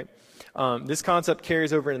 right? This concept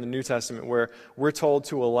carries over in the New Testament, where we're told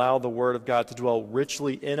to allow the Word of God to dwell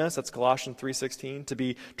richly in us. That's Colossians 3:16, to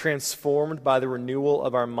be transformed by the renewal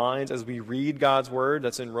of our minds as we read God's Word.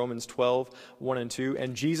 That's in Romans 12:1 and 2.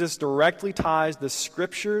 And Jesus directly ties the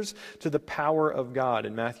Scriptures to the power of God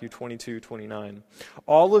in Matthew 22:29.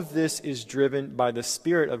 All of this is driven by the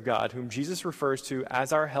Spirit of God, whom Jesus refers to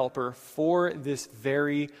as our helper for this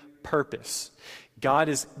very purpose. God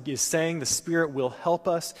is saying the Spirit will help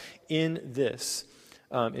us in this.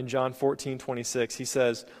 In John 14:26, he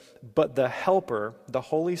says, "But the Helper, the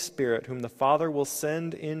Holy Spirit, whom the Father will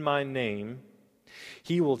send in my name,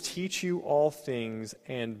 he will teach you all things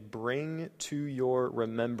and bring to your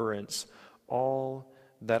remembrance all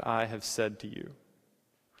that I have said to you."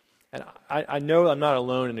 And I know I'm not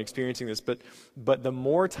alone in experiencing this, but the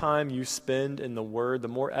more time you spend in the Word, the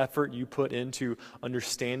more effort you put into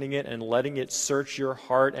understanding it and letting it search your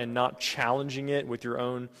heart and not challenging it with your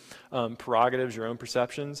own prerogatives, your own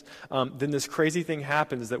perceptions, then this crazy thing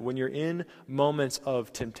happens that when you're in moments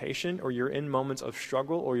of temptation, or you're in moments of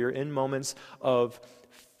struggle, or you're in moments of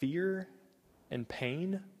fear and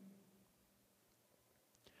pain,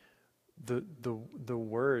 the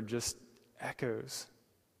Word just echoes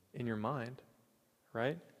in your mind,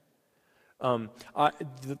 right?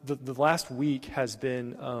 The last week has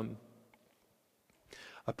been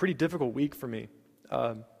a pretty difficult week for me.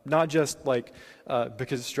 Not just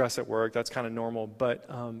because of stress at work, that's kind of normal, but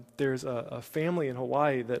there's a family in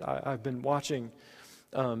Hawaii that I've been watching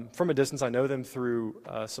from a distance. I know them through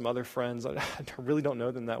some other friends. I really don't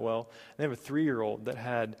know them that well. They have a 3-year-old that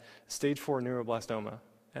had stage 4 neuroblastoma.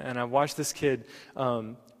 And I watched this kid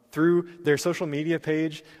through their social media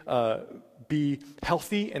page, be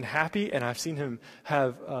healthy and happy, and I've seen him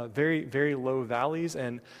have very, very low valleys.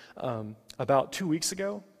 And about 2 weeks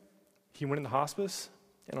ago, he went into hospice,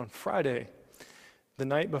 and on Friday, the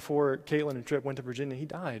night before Caitlin and Tripp went to Virginia, he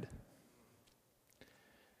died.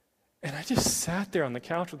 And I just sat there on the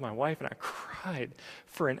couch with my wife, and I cried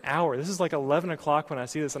for an hour. This is like 11 o'clock when I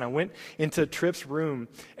see this, and I went into Tripp's room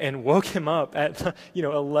and woke him up at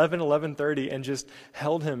 11:30, and just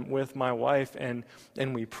held him with my wife, and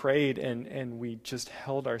we prayed, and we just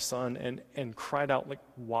held our son and cried out, like,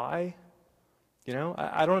 why?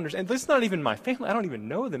 I don't understand. This is not even my family. I don't even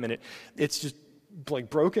know them, and it's just like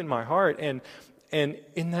broken my heart. And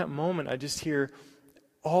in that moment, I just hear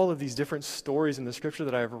all of these different stories in the Scripture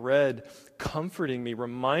that I've read comforting me,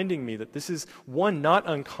 reminding me that this is, 1, not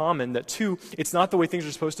uncommon, that 2, it's not the way things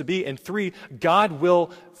are supposed to be, and 3, God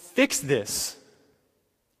will fix this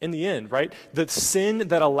in the end, right? The sin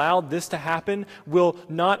that allowed this to happen will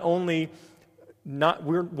not only not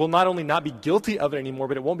be guilty of it anymore,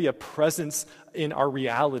 but it won't be a presence in our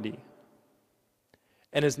reality.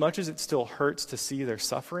 And as much as it still hurts to see their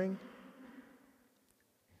suffering,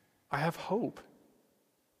 I have hope.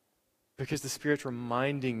 Because the Spirit's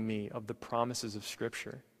reminding me of the promises of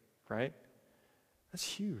Scripture, right? That's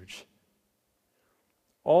huge.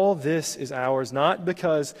 All this is ours, not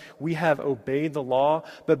because we have obeyed the law,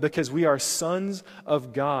 but because we are sons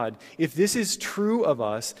of God. If this is true of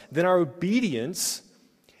us, then our obedience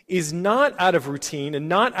is not out of routine and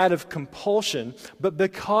not out of compulsion, but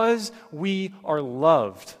because we are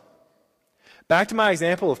loved. Back to my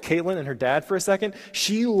example of Caitlin and her dad for a second.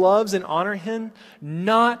 She loves and honors him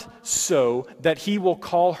not so that he will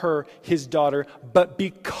call her his daughter, but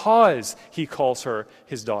because he calls her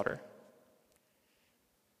his daughter.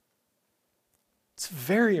 It's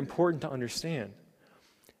very important to understand.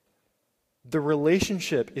 The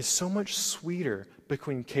relationship is so much sweeter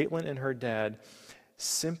between Caitlin and her dad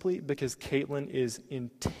simply because Caitlin is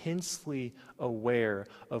intensely aware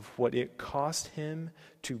of what it cost him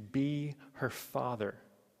to be her father.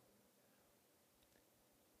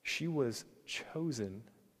 She was chosen.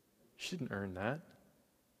 She didn't earn that.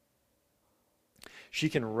 She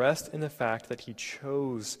can rest in the fact that he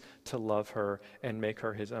chose to love her and make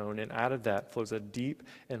her his own. And out of that flows a deep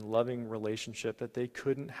and loving relationship that they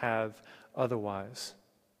couldn't have otherwise.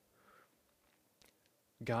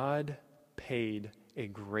 God paid a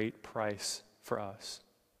great price for us.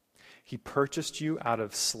 He purchased you out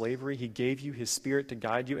of slavery. He gave you his Spirit to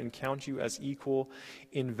guide you and count you as equal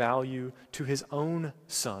in value to his own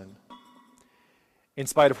Son. In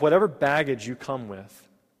spite of whatever baggage you come with.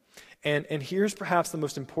 And here's perhaps the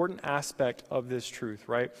most important aspect of this truth,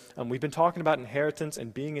 right? We've been talking about inheritance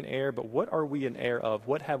and being an heir, but what are we an heir of?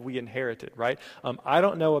 What have we inherited, right? I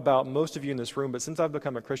don't know about most of you in this room, but since I've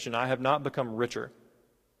become a Christian, I have not become richer,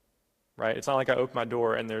 right? It's not like I open my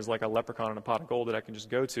door and there's like a leprechaun in a pot of gold that I can just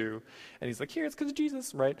go to, and he's like, here, it's because of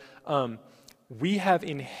Jesus, right? We have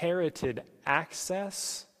inherited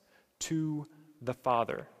access to the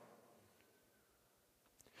Father.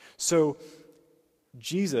 So,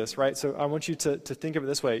 Jesus, right? So I want you to think of it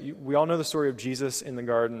this way. We all know the story of Jesus in the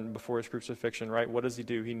garden before his crucifixion, right? What does he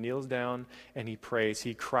do? He kneels down and he prays.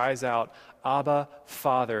 He cries out, Abba,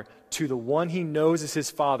 Father, to the one he knows is his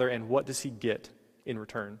Father. And what does he get in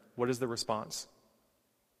return? What is the response?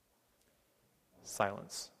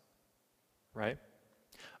 Silence, right?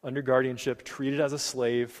 Under guardianship, treated as a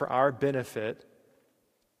slave for our benefit,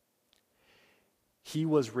 he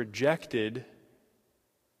was rejected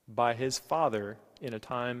by his Father in a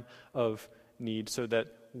time of need so that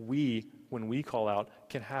we, when we call out,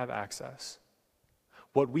 can have access.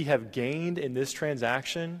 What we have gained in this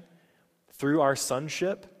transaction through our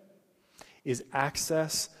sonship is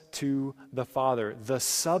access to the Father, the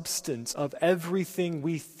substance of everything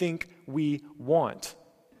we think we want.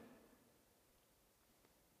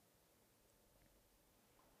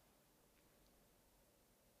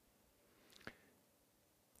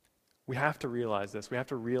 We have to realize this. We have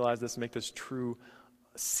to realize this, make this true,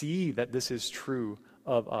 see that this is true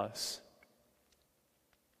of us.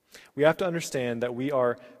 We have to understand that we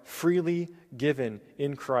are freely given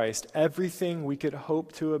in Christ everything we could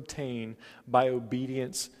hope to obtain by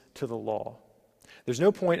obedience to the law. There's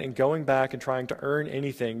no point in going back and trying to earn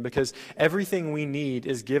anything because everything we need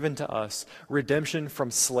is given to us. Redemption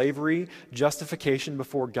from slavery, justification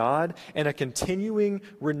before God, and a continuing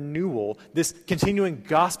renewal, this continuing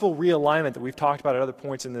gospel realignment that we've talked about at other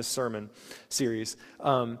points in this sermon series.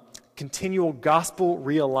 Continual gospel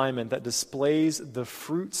realignment that displays the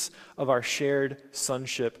fruits of our shared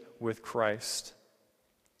sonship with Christ.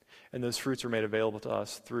 And those fruits are made available to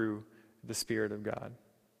us through the Spirit of God.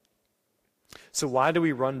 So why do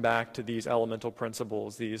we run back to these elemental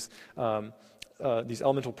principles, these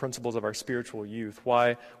elemental principles of our spiritual youth?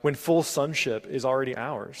 Why, when full sonship is already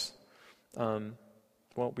ours?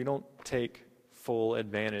 Well, we don't take full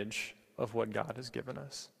advantage of what God has given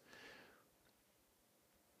us.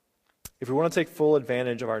 If we want to take full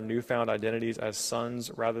advantage of our newfound identities as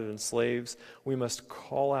sons rather than slaves, we must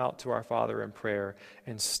call out to our Father in prayer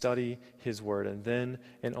and study His Word, and then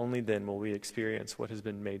and only then will we experience what has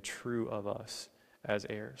been made true of us as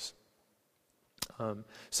heirs.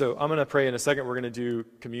 So I'm going to pray in a second. We're going to do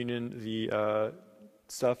communion. The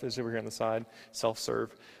stuff is over here on the side,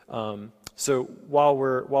 self-serve. So while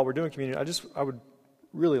we're doing communion, I would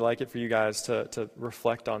really like it for you guys to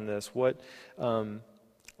reflect on this.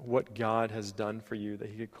 What God has done for you that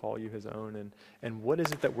He could call you His own, and what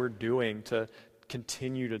is it that we're doing to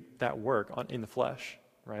continue that work in the flesh,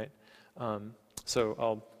 right? So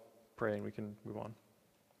I'll pray and we can move on.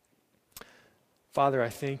 Father, I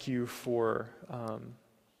thank you for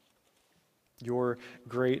your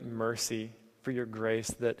great mercy, for your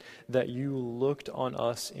grace, that you looked on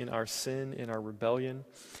us in our sin, in our rebellion,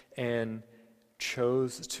 and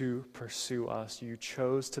chose to pursue us. You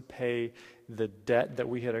chose to pay the debt that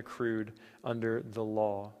we had accrued under the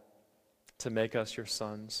law. to make us your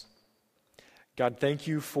sons. God, thank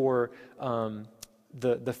you for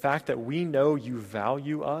the fact that we know you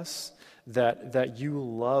value us, that you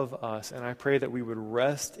love us, and I pray that we would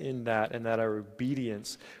rest in that and that our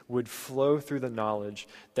obedience would flow through the knowledge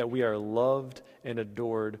that we are loved and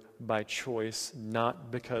adored by choice,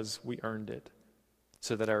 not because we earned it,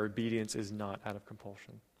 so that our obedience is not out of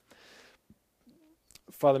compulsion.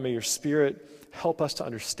 Father, may your Spirit help us to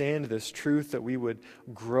understand this truth, that we would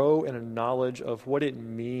grow in a knowledge of what it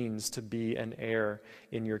means to be an heir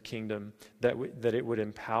in your kingdom, that it would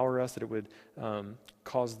empower us, that it would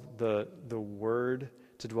cause the word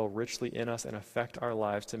to dwell richly in us and affect our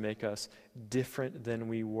lives to make us different than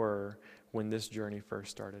we were when this journey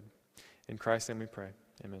first started. In Christ's name we pray.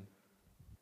 Amen.